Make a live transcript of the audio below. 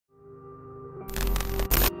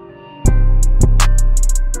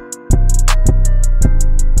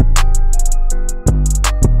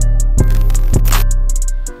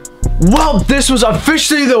Well, this was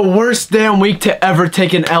officially the worst damn week to ever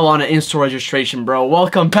take an L on an in-store registration, bro.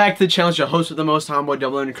 Welcome back to the challenge, your host with the most, TommyBoyTV,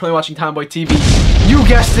 and you're currently watching TommyBoyTV. You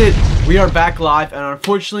guessed it, we are back live, and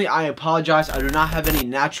unfortunately, I apologize. I do not have any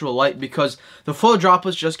natural light because the full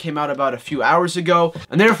droplets just came out about a few hours ago,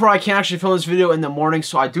 and therefore I can't actually film this video in the morning,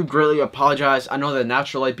 so I do greatly apologize. I know that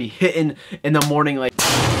natural light be hitting in the morning like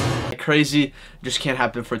crazy. Just can't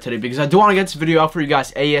happen for today because I do want to get this video out for you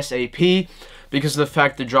guys ASAP. Because of the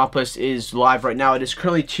fact the drop list is live right now. It is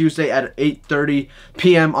currently Tuesday at 8:30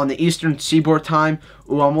 p.m. on the Eastern Seaboard time.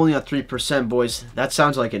 Ooh, I'm only at 3%, boys. That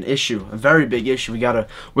sounds like an issue, a very big issue we gotta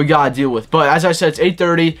deal with. But as I said, it's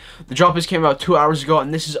 8:30. The drop list came out 2 hours ago,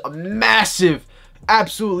 and this is a massive,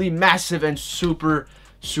 absolutely massive, and super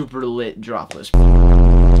lit drop list,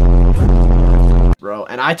 bro.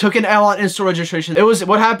 And I took an L on in-store registration.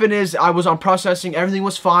 What happened is I was on processing, everything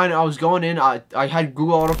was fine. I was going in, I had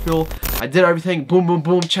Google autofill, I did everything, boom, boom,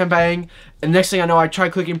 boom, cham bang. And next thing I know, I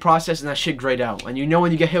tried clicking process and that shit grayed out. And you know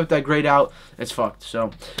when you get hit with that grayed out, it's fucked. So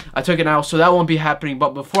I took it out, so that won't be happening.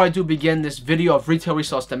 But before I do begin this video of retail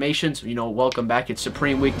resale estimations, you know, welcome back. It's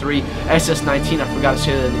Supreme Week 3, SS19. I forgot to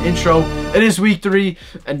say that in the intro. It is Week 3,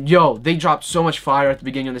 and yo, they dropped so much fire at the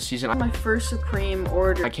beginning of the season. My first Supreme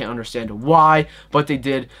order. I can't understand why, but they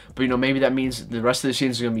did. But you know, maybe that means the rest of the season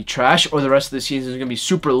is gonna be trash, or the rest of the season is gonna be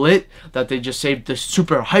super lit. That they just saved the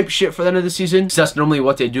super hype shit for the end of the season. So that's normally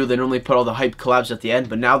what they do. They normally put all the hype collabs at the end,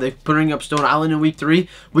 but now they're putting up Stone Island in Week 3.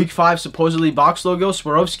 Week 5, supposedly box logo,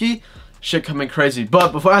 Swarovski. Shit coming crazy.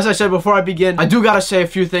 But as I said before I begin, I do gotta say a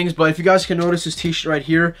few things. But if you guys can notice this t-shirt right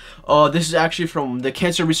here, this is actually from the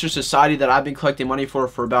Cancer Research Society that I've been collecting money for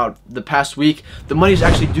about the past week. The money is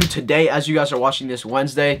actually due today as you guys are watching this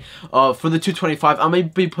Wednesday. For the 225, I'm gonna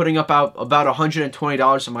be putting up about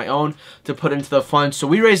 $120 of my own to put into the fund. So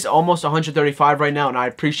we raised almost 135 right now, and I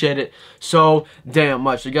appreciate it so damn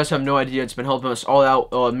much. You guys have no idea. It's been helping us all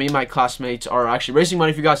out. Me and my classmates are actually raising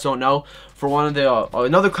money, if you guys don't know, for one of the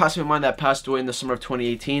another classmate of mine that passed away in the summer of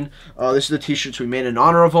 2018. This is the t-shirts we made in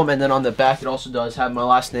honor of him, and then on the back it also does have my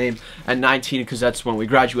last name and 19 because that's when we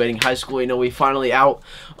graduating high school. You know, we finally out.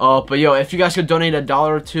 But yo, if you guys could donate $1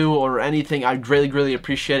 or $2 or anything, I'd greatly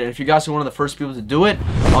appreciate it. And if you guys are one of the first people to do it,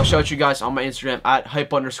 I'll shout you guys on my Instagram at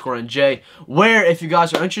hype_NJ, where if you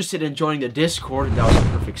guys are interested in joining the Discord, that was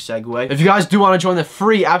a perfect segue. If you guys do want to join the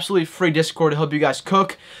free, absolutely free Discord to help you guys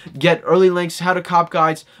cook, get early links, how to cop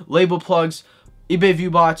guides, label plugs, eBay view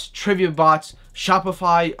bots, trivia bots,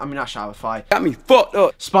 Shopify, I mean not Shopify, got me fucked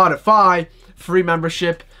up, Spotify, free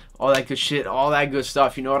membership, all that good shit, all that good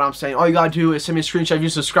stuff, you know what I'm saying? All you gotta do is send me a screenshot if you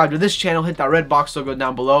subscribe to this channel, hit that red box logo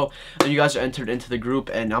down below, and you guys are entered into the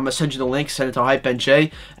group, and I'm gonna send you the link, send it to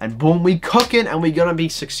HypeNJ, and boom, we cooking, and we gonna be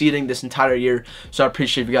succeeding this entire year, so I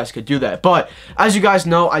appreciate if you guys could do that. But, as you guys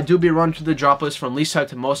know, I do be running through the drop list from least hype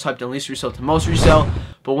to most hyped, and least resale to most resale,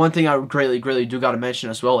 but one thing I greatly do gotta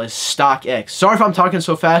mention as well is StockX. Sorry if I'm talking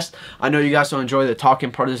so fast. I know you guys don't enjoy the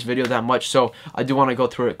talking part of this video that much, so I do want to go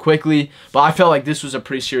through it quickly. But I felt like this was a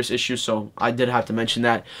pretty serious issue, so I did have to mention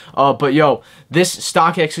that. But yo, this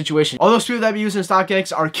StockX situation, all those people that be using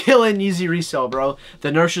StockX are killing easy resale, bro.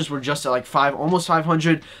 The nurses were just at like almost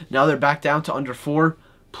 500. Now they're back down to under 4.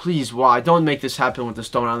 Please, why? Don't make this happen with the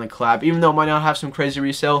Stone Island collab. Even though it might not have some crazy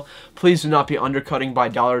resale, please do not be undercutting by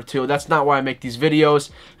 $1 or $2. That's not why I make these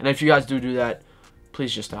videos. And if you guys do that,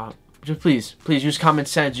 please just stop. Just please use common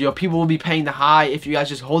sense. Yo, people will be paying the high if you guys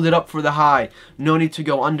just hold it up for the high. No need to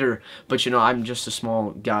go under. But you know, I'm just a small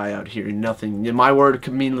guy out here. Nothing. My word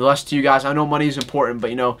could mean less to you guys. I know money is important, but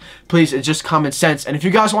you know, please, it's just common sense. And if you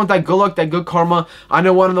guys want that good luck, that good karma, I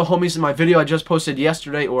know one of the homies in my video I just posted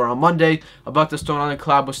yesterday or on Monday about the Stone Island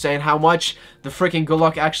collab was saying how much the freaking good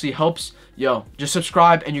luck actually helps. Yo, just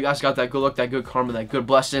subscribe and you guys got that good luck, that good karma, that good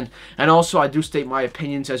blessing. And also, I do state my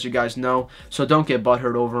opinions, as you guys know, so don't get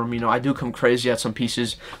butthurt over them. You know, I do come crazy at some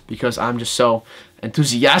pieces because I'm just so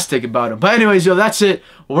enthusiastic about them. But anyways, yo, that's it.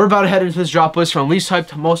 We're about to head into this drop list from least hyped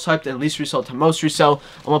to most hyped and least resale to most resale.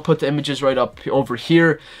 I'm gonna put the images right up over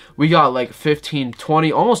here. We got like 15,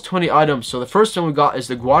 20, almost 20 items. So the first one we got is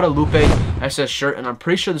the Guadalupe SS shirt, and I'm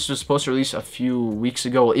pretty sure this was supposed to release a few weeks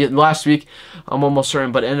ago, last week. I'm almost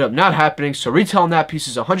certain, but it ended up not happening. So retail on that piece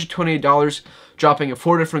is $128, dropping in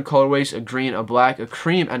 4 different colorways: a green, a black, a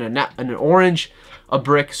cream, and an orange, a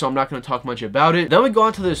brick. So I'm not going to talk much about it. Then we go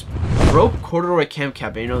on to this rope corduroy cam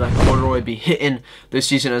cap. And you know that corduroy be hitting this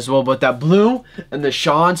season as well, but that blue and the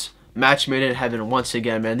Sean's match made in heaven once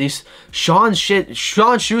again, man. These Sean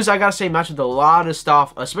shoes, I gotta say, match with a lot of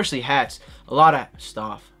stuff, especially hats. A lot of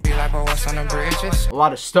stuff. A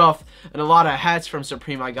lot of stuff and a lot of hats from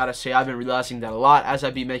Supreme, I gotta say. I've been realizing that a lot as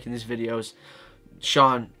I be making these videos.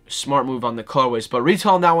 Sean, smart move on the colorways. But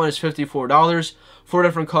retail on that one is $54. 4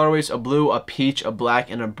 different colorways: a blue, a peach, a black,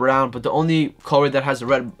 and a brown. But the only colorway that has the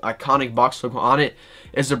red iconic box logo on it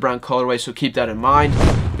is the brown colorway, so keep that in mind.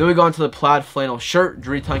 Then we go into the plaid flannel shirt,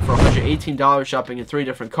 retailing for $118, shopping in 3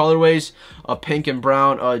 different colorways: a pink and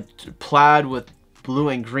brown, a plaid with blue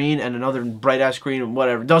and green, and another bright ass green, and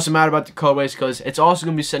whatever. Doesn't matter about the colorways because it's also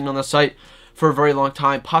going to be sitting on the site for a very long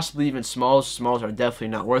time, possibly even smalls. Smalls are definitely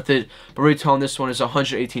not worth it. But retail on this one is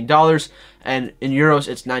 $118, and in euros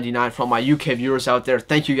it's 99. For all my UK viewers out there,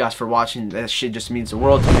 thank you guys for watching. That shit just means the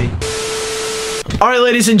world to me. Alright,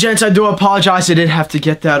 ladies and gents, I do apologize. I did have to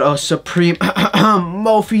get that Supreme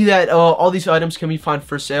Mophie. That all these items can be found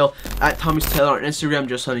for sale at Tommy's Tailor on Instagram.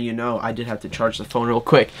 Just letting you know, I did have to charge the phone real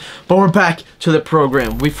quick. But we're back to the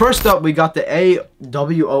program. First up, we got the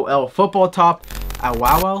AWOL football top.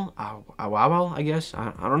 Awowel, I guess.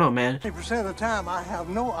 I don't know, man. 80% of the time, I have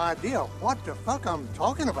no idea what the fuck I'm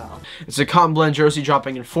talking about. It's a cotton blend jersey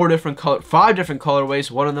dropping in 5 different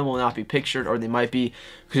colorways. One of them will not be pictured, or they might be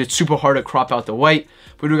because it's super hard to crop out the white.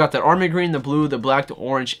 But we got the army green, the blue, the black, the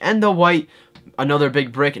orange, and the white. Another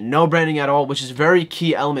big brick, no branding at all, which is a very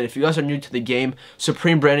key element. If you guys are new to the game,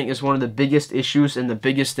 Supreme branding is one of the biggest issues and the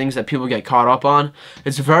biggest things that people get caught up on.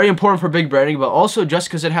 It's very important for big branding, but also just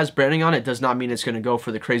because it has branding on it does not mean it's going to go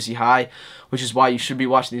for the crazy high, which is why you should be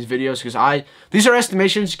watching these videos, because these are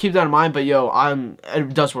estimations, keep that in mind. But yo,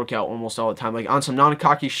 it does work out almost all the time. Like on some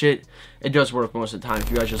non-cocky shit, it does work most of the time if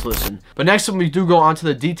you guys just listen. But next up, we do go on to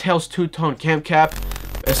the Details two-tone cam cap.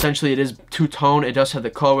 Essentially, it is two-tone. It does have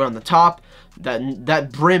the colorway on the top.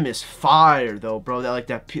 That brim is fire though, bro.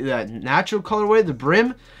 That natural colorway, the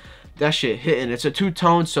brim, that shit hitting. It's a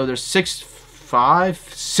two-tone, so there's 6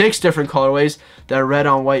 different colorways that are red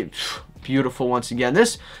on white. Beautiful once again.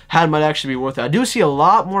 This hat might actually be worth it. I do see a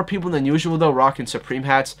lot more people than usual though rocking Supreme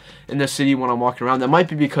hats in the city when I'm walking around. That might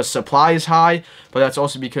be because supply is high, but that's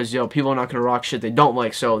also because, yo, people are not gonna rock shit they don't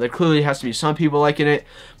like. So there clearly has to be some people liking it.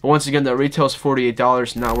 But once again, the retail is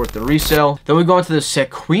 $48, not worth the resale. Then we go into the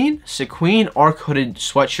Sequin arc hooded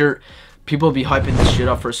sweatshirt. People be hyping this shit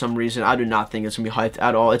up for some reason. I do not think it's gonna be hyped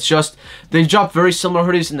at all. It's just, they've dropped very similar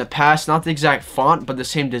hoodies in the past, not the exact font, but the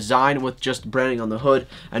same design with just branding on the hood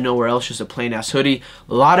and nowhere else, just a plain ass hoodie.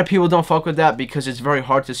 A lot of people don't fuck with that because it's very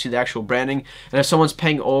hard to see the actual branding. And if someone's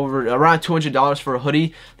paying over around $200 for a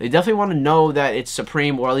hoodie, they definitely want to know that it's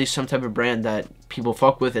Supreme, or at least some type of brand that people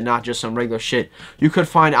fuck with and not just some regular shit you could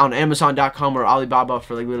find on Amazon.com or Alibaba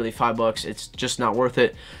for like literally $5. It's just not worth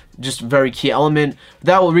it. Just very key element.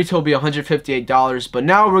 That will retail be $158. But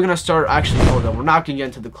now we're gonna start, actually, hold on, we're not gonna get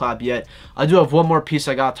into the collab yet. I do have one more piece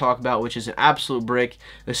I gotta talk about, which is an absolute brick.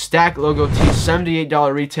 The Stack logo tee,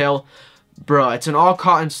 $78 retail. Bro, it's an all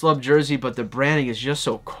cotton slub jersey, but the branding is just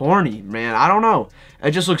so corny, man. I don't know.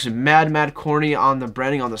 It just looks mad corny on the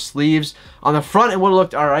branding on the sleeves. On the front, it would have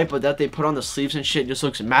looked alright, but that they put on the sleeves and shit just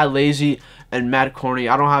looks mad lazy and mad corny.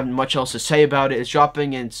 I don't have much else to say about it. It's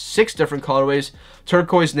dropping in 6 different colorways: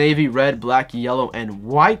 turquoise, navy, red, black, yellow, and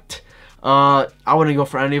white. I wouldn't go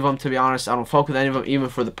for any of them, to be honest. I don't fuck with any of them, even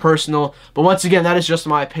for the personal. But once again, that is just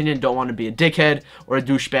my opinion. Don't want to be a dickhead or a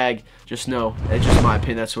douchebag. Just know, it's just my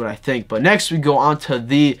opinion. That's what I think. But next, we go on to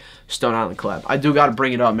the Stone Island collab. I do got to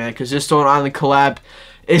bring it up, man, because this Stone Island collab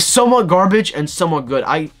is somewhat garbage and somewhat good.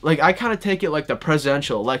 I kind of take it like the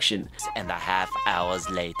presidential election. 6.5 hours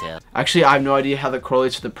later. Actually, I have no idea how that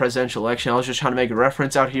correlates to the presidential election. I was just trying to make a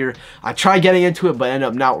reference out here. I tried getting into it, but ended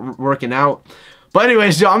up not working out. But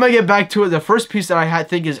anyways, yo, I'm going to get back to it. The first piece that I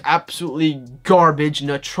think is absolutely garbage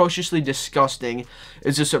and atrociously disgusting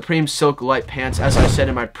is the Supreme Silk Light Pants. As I said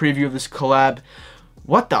in my preview of this collab,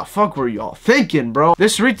 what the fuck were y'all thinking, bro?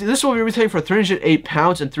 This will be retailing for 308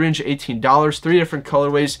 pounds and $318. 3 different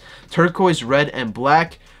colorways: turquoise, red, and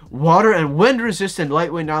black. Water and wind resistant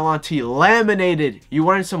lightweight nylon tee, laminated. You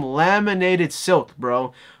wearing some laminated silk,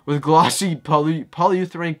 bro, with glossy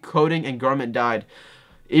polyurethane coating and garment dyed.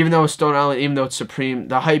 Even though it's Stone Island, even though it's Supreme,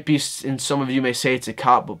 the hype beast, and some of you may say it's a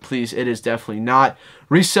cop, but please, it is definitely not.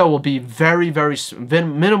 Resale will be very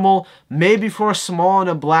minimal, maybe for a small and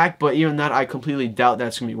a black, but even that, I completely doubt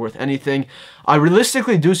that's going to be worth anything. I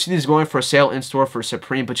realistically do see these going for a sale in store for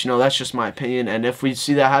Supreme, but you know, that's just my opinion, and if we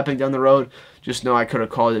see that happening down the road, just know I could have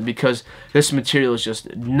called it, because this material is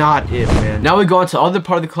just not it, man. Now we go on to the other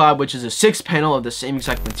part of the collab, which is a 6 panel of the same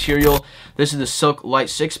exact material. This is the Silk Light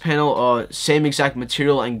 6 panel, same exact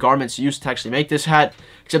material and garments used to actually make this hat,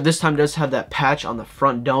 except this time it does have that patch on the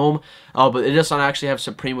front dome, but it does not actually have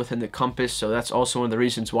Supreme within the compass, so that's also one of the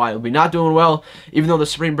reasons why it'll be not doing well, even though the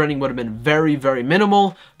Supreme branding would have been very, very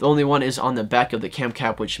minimal. The only one is on the back of the cam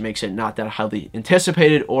cap, which makes it not that highly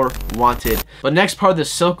anticipated or wanted. But next part of the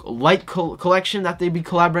Silk Light collection that they'd be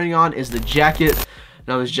collaborating on is the jacket.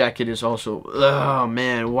 Now this jacket is also, oh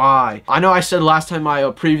man, why? I know I said last time I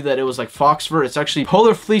previewed that it was like fox fur. It's actually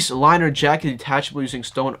polar fleece liner jacket detachable using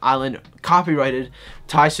Stone Island copyrighted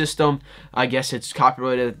tie system. I guess it's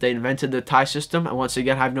copyrighted. They invented the tie system, and once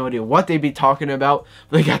again I have no idea what they'd be talking about.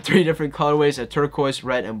 They got 3 different colorways: a turquoise,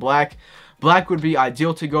 red, and black. Black would be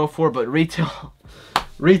ideal to go for, but retail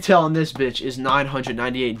on this bitch is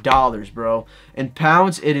 $998, bro. In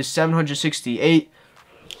pounds it is $768.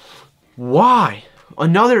 Why?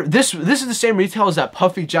 This is the same retail as that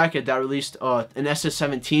puffy jacket that released an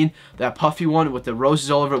SS19, that puffy one with the roses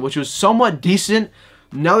all over it, which was somewhat decent.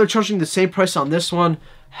 Now they're charging the same price on this one.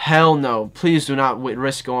 Hell no. Please do not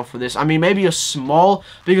risk going for this. I mean, maybe a small,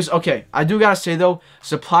 because, okay, I do gotta say though,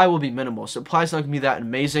 supply will be minimal. Supply is not gonna be that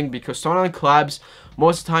amazing because Stone Island collabs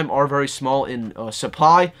most of the time are very small in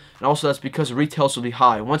supply, and also that's because retails will be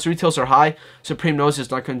high. Once retails are high, Supreme knows it's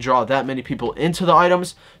not going to draw that many people into the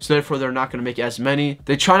items, so therefore they're not going to make as many.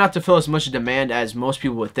 They try not to fill as much demand as most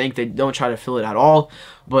people would think. They don't try to fill it at all,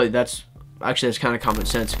 but that's kind of common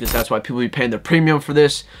sense because that's why people be paying the premium for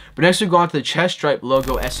this. But next we go on to the chest stripe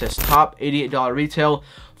logo SS top, $88 retail.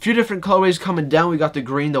 A few different colorways coming down. We got the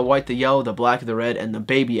green, the white, the yellow, the black, the red, and the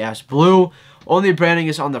baby ass blue. Only branding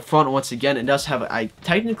is on the front. Once again, it does have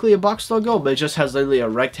technically a box logo, but it just has literally a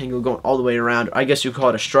rectangle going all the way around. I guess you call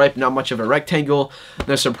it a stripe, not much of a rectangle.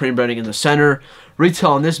 There's Supreme branding in the center.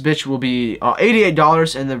 Retail on this bitch will be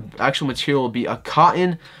 $88, and the actual material will be a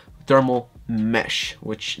cotton thermal mesh,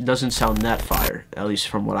 which doesn't sound that fire, at least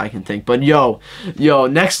from what I can think. But yo,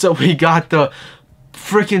 next up we got the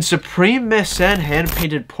freaking Supreme Meissen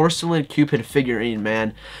hand-painted porcelain Cupid figurine,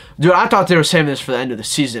 man. Dude, I thought they were saving this for the end of the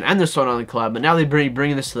season and the Stone Island collab, but now they're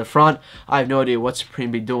bringing this to the front. I have no idea what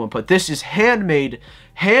Supreme be doing, but this is handmade,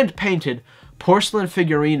 hand-painted porcelain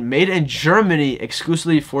figurine made in Germany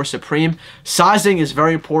exclusively for Supreme. Sizing is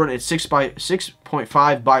very important. It's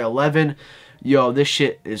 6.5 by 11. Yo, this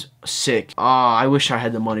shit is sick. I wish I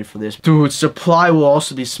had the money for this. Dude, supply will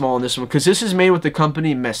also be small in this one because this is made with the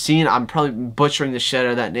company Meissen. I'm probably butchering the shit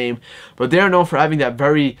out of that name, but they are known for having that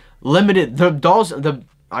very limited,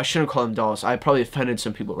 I shouldn't call them dolls. I probably offended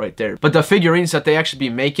some people right there. But the figurines that they actually be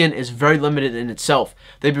making is very limited in itself.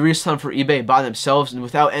 They'd be reselling for eBay by themselves and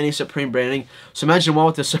without any Supreme branding. So imagine one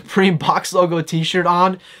with the Supreme box logo t-shirt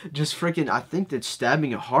on. Just freaking, I think that's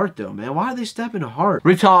stabbing a heart though, man. Why are they stabbing a heart?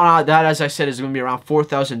 Retail on that, as I said, is going to be around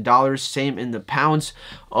 $4,000. Same in the pounds.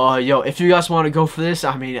 Yo, if you guys want to go for this,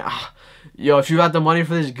 I mean... Yo, if you got the money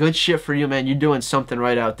for this, good shit for you, man. You're doing something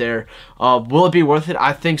right out there. Will it be worth it?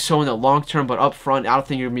 I think so in the long term, but up front, I don't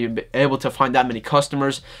think you're going to be able to find that many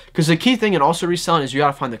customers. Because the key thing in also reselling is you got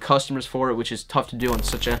to find the customers for it, which is tough to do on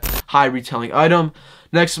such a high retailing item.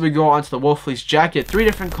 Next, we go on to the Wolf Fleece jacket. 3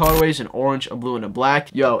 different colorways, an orange, a blue, and a black.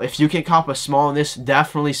 Yo, if you can cop a small in this,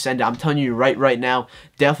 definitely send it. I'm telling you right now,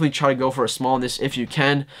 definitely try to go for a small in this if you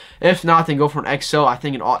can. If not, then go for an XL. I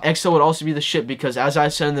think an XL would also be the shit because, as I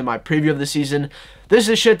said in my preview of the season, this is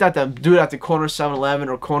the shit that the dude at the corner of 7-Eleven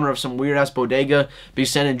or corner of some weird-ass bodega be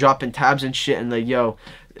sending, dropping tabs and shit, and like, yo...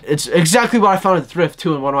 It's exactly what I found at thrift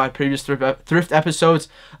too in one of my previous thrift episodes.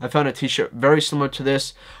 I found a t-shirt very similar to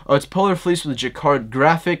this. It's polar fleece with a jacquard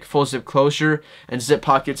graphic, full zip closure, and zip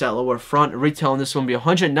pockets at lower front. Retail on this one will be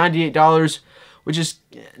 $198, which is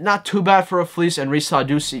not too bad for a fleece, and resale I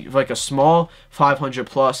do see like a small 500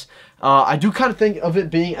 plus. I do kind of think of it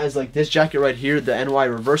being as like this jacket right here, the NY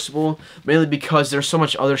reversible, mainly because there's so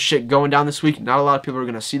much other shit going down this week. Not a lot of people are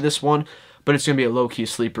going to see this one, but it's going to be a low-key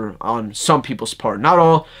sleeper on some people's part. Not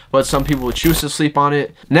all, but some people would choose to sleep on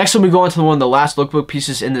it. Next, when we go on to one of the last lookbook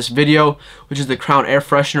pieces in this video, which is the Crown Air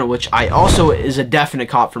Freshener, which I also is a definite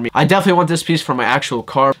cop for me. I definitely want this piece for my actual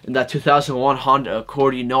car. In that 2001 Honda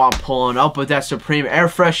Accord, you know I'm pulling up with that Supreme Air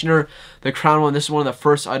Freshener. The Crown one, this is one of the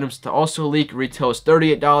first items to also leak. Retail is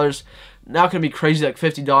 $38. Not going to be crazy like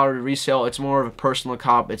 $50 resale. It's more of a personal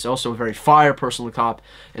cop. It's also a very fire personal cop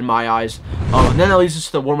in my eyes. And then that leads us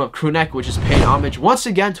to the warm-up Crewneck, which is paying homage once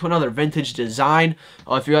again to another vintage design.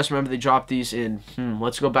 If you guys remember, they dropped these in,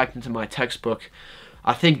 let's go back into my textbook.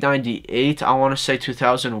 I think 98, I want to say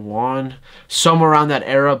 2001, somewhere around that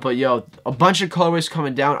era. But yo, a bunch of colorways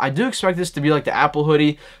coming down. I do expect this to be like the Apple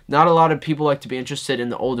hoodie, Not a lot of people like to be interested in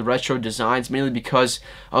the old retro designs, mainly because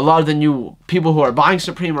a lot of the new people who are buying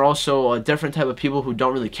Supreme are also a different type of people who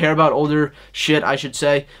don't really care about older shit, I should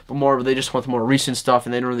say, but more they just want the more recent stuff,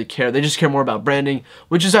 and they don't really care. They just care more about branding,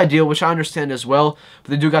 which is ideal, which I understand as well.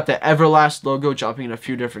 But they do got the Everlast logo dropping in a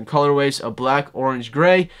few different colorways: a black, orange,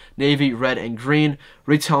 gray, navy, red, and green.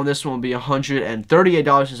 Retail on this one will be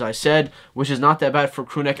 $138, as I said, which is not that bad for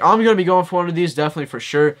Crewneck. I'm going to be going for one of these, definitely for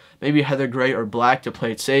sure. Maybe heather gray or black to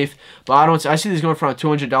play it safe. But I see these going for around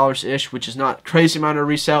 $200-ish, which is not crazy amount of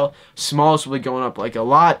resale. Smalls will be going up like a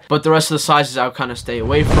lot, but the rest of the sizes I'll kind of stay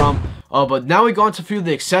away from. But now we go into a few of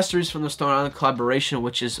the accessories from the Stone Island collaboration,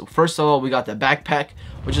 which is, first of all, we got the backpack,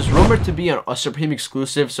 which is rumored to be a Supreme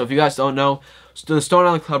exclusive. So if you guys don't know, the Stone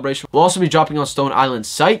Island collaboration will also be dropping on Stone Island's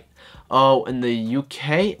site. In the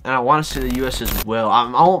UK, and I want to say the US as well.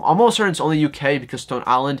 I'm almost certain it's only UK because Stone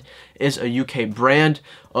Island is a UK brand.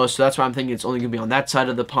 So that's why I'm thinking it's only going to be on that side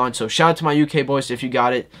of the pond. So shout out to my UK boys if you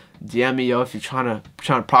got it. DM me, yo, if you're trying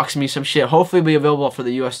to proxy me some shit. Hopefully it'll be available for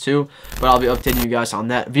the US too, but I'll be updating you guys on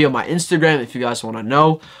that via my Instagram if you guys want to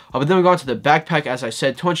know. But then we go on to the backpack. As I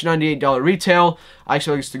said, $298 retail. I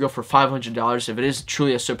expect this to go for $500 if it is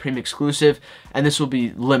truly a Supreme exclusive, and this will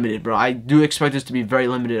be limited, bro. I do expect this to be very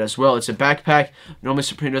limited as well. It's a backpack. Normally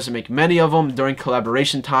Supreme doesn't make many of them during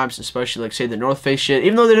collaboration times, especially like say the North Face shit.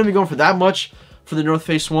 Even though they didn't be going for that much for the North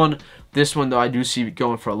Face one, this one though I do see it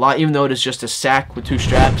going for a lot, even though it is just a sack with 2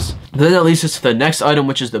 straps. Then that leads us to the next item,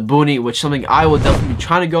 which is the boonie, which is something I will definitely be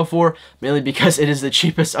trying to go for, mainly because it is the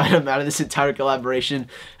cheapest item out of this entire collaboration. And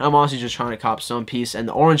I'm honestly just trying to cop some piece. And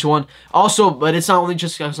the orange one also, but it's not only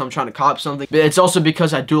just because I'm trying to cop something, but it's also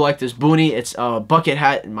because I do like this boonie. It's a bucket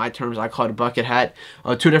hat. In my terms, I call it a bucket hat.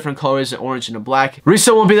 2 different colors, an orange and a black.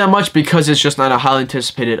 Resale won't be that much because it's just not a highly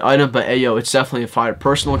anticipated item, but hey, yo, it's definitely a fire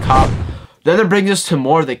personal cop. Then that brings us to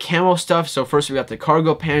more of the camo stuff. So first we got the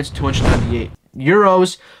cargo pants, 298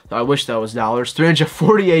 euros. I wish that was dollars.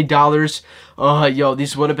 $348. Yo,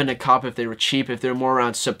 these would have been a cop if they were cheap, if they're more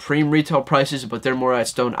around Supreme retail prices, but they're more at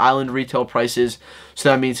Stone Island retail prices. So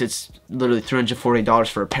that means it's literally $348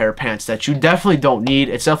 for a pair of pants that you definitely don't need.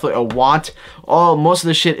 It's definitely a want. Most of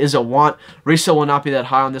the shit is a want. Resale will not be that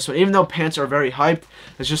high on this one, even though pants are very hyped.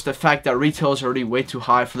 It's just the fact that retail is already way too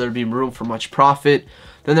high for there to be room for much profit.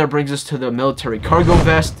 Then that brings us to the military cargo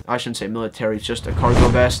vest. I shouldn't say military, it's just a cargo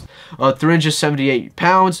vest. 378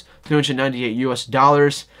 pounds, $398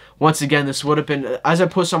 US. Once again, this would have been, as I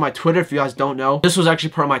posted on my Twitter, if you guys don't know, this was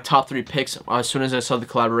actually part of my top 3 picks as soon as I saw the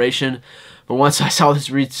collaboration. But once I saw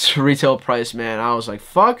this retail price, man, I was like,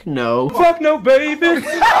 fuck no. Fuck no, baby.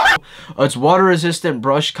 It's water resistant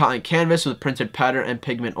brushed cotton canvas with printed pattern and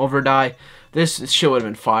pigment over dye. This shit would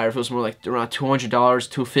have been fire if it was more like around $200,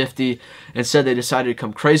 $250. Instead, they decided to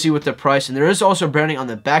come crazy with the price. And there is also branding on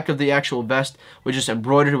the back of the actual vest, which is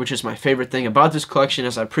embroidered, which is my favorite thing about this collection.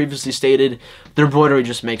 As I previously stated, the embroidery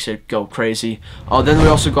just makes it go crazy. Then we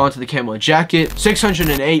also go on to the camo jacket.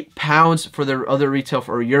 608 pounds for the other retail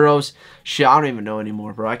for euros. Shit, I don't even know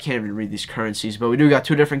anymore, bro. I can't even read these currencies. But we do got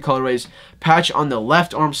 2 different colorways. Patch on the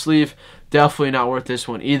left arm sleeve. Definitely not worth this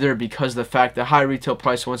one either because the fact the high retail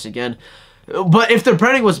price once again. But if the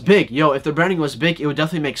branding was big, yo, if the branding was big, it would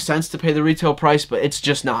definitely make sense to pay the retail price, but it's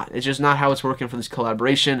just not. It's just not how it's working for this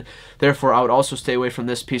collaboration. Therefore, I would also stay away from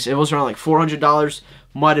this piece. If it was around like $400,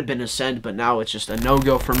 might have been a send, but now it's just a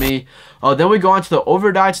no-go for me. Then we go on to the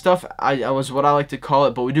overdyed stuff. I was what I like to call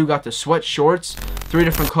it, but we do got the sweat shorts. 3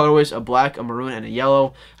 different colorways, a black, a maroon, and a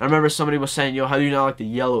yellow. I remember somebody was saying, yo, how do you not like the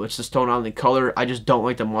yellow? It's the Stone Island color. I just don't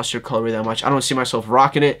like the mustard color that much. I don't see myself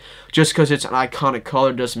rocking it. Just because it's an iconic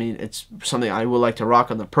color doesn't mean it's something I would like to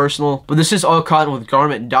rock on the personal. But this is all cotton with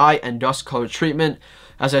garment dye and dust color treatment.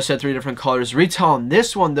 As I said, 3 different colors. Retail on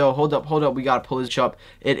this one, though, hold up, we got to pull this up.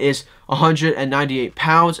 It is 198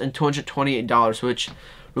 pounds and $228, which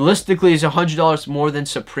realistically is $100 more than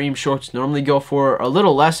Supreme shorts normally go for. A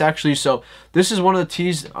little less, actually. So this is one of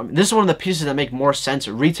the pieces that make more sense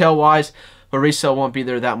retail-wise. But resale won't be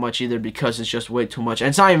there that much either because it's just way too much. And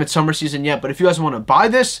it's not even summer season yet. But if you guys want to buy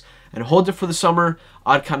this and hold it for the summer,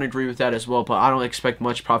 I'd kind of agree with that as well. But I don't expect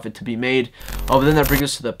much profit to be made. But then that brings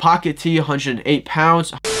us to the pocket tee, 108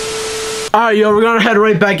 pounds. Alright, yo, we're gonna head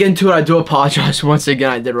right back into it. I do apologize once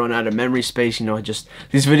again. I did run out of memory space. You know, just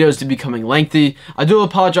these videos do becoming lengthy. I do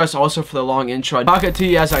apologize also for the long intro. Pocket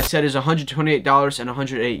tee, as I said, is $128 and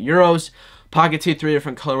 108 euros. Pocket tee, 3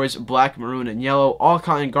 different colorways, black, maroon, and yellow. All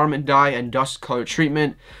cotton garment dye and dust color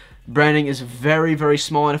treatment. Branding is very, very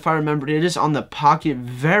small. And if I remember, it is on the pocket,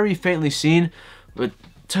 very faintly seen. But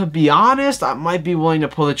to be honest, I might be willing to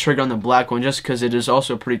pull the trigger on the black one just because it is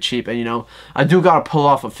also pretty cheap. And, you know, I do got to pull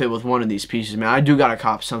off a fit with one of these pieces, man. I do got to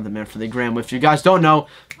cop something, man, for the gram. If you guys don't know,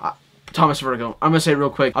 Thomas Virgo. I'm going to say it real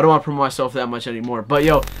quick. I don't want to promote myself that much anymore. But,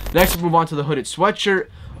 yo, next we'll move on to the hooded sweatshirt.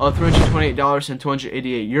 $328 and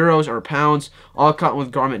 288 euros or pounds, all cotton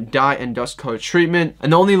with garment dye and dust color treatment.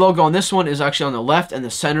 And the only logo on this one is actually on the left and the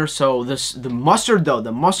center. So the mustard though,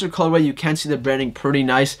 the mustard colorway, you can see the branding pretty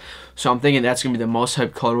nice. So I'm thinking that's gonna be the most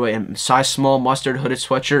hyped colorway. And size small mustard hooded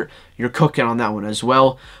sweatshirt, you're cooking on that one as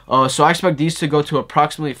well. So I expect these to go to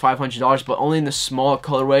approximately $500, but only in the small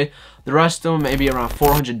colorway. The rest of them maybe around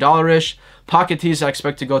 $400-ish. Pocket tees I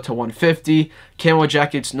expect to go to $150. Camo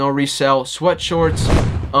jackets, no resale. Sweat shorts,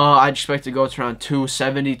 I expect to go to around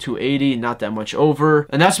 $270, $280, not that much over.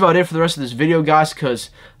 And that's about it for the rest of this video, guys, because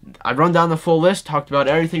I run down the full list, talked about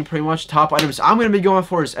everything pretty much. Top items I'm going to be going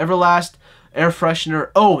for is Everlast, air freshener.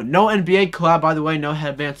 Oh, no NBA collab, by the way, no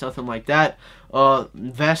headbands, nothing like that.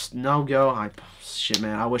 Vest, no go. Shit,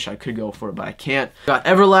 man, I wish I could go for it, but I can't. We got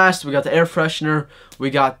Everlast, we got the air freshener, we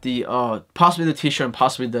got the possibly the t-shirt and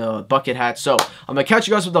possibly the bucket hat. So I'm gonna catch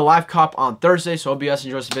you guys with the live cop on Thursday. So hope you guys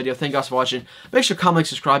enjoyed this video. Thank you guys for watching. Make sure to comment,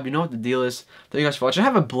 subscribe. You know what the deal is. Thank you guys for watching.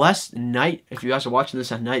 Have a blessed night if you guys are watching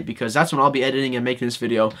this at night, because that's when I'll be editing and making this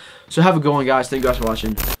video. So have a good one, guys. Thank you guys for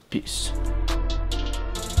watching. Peace.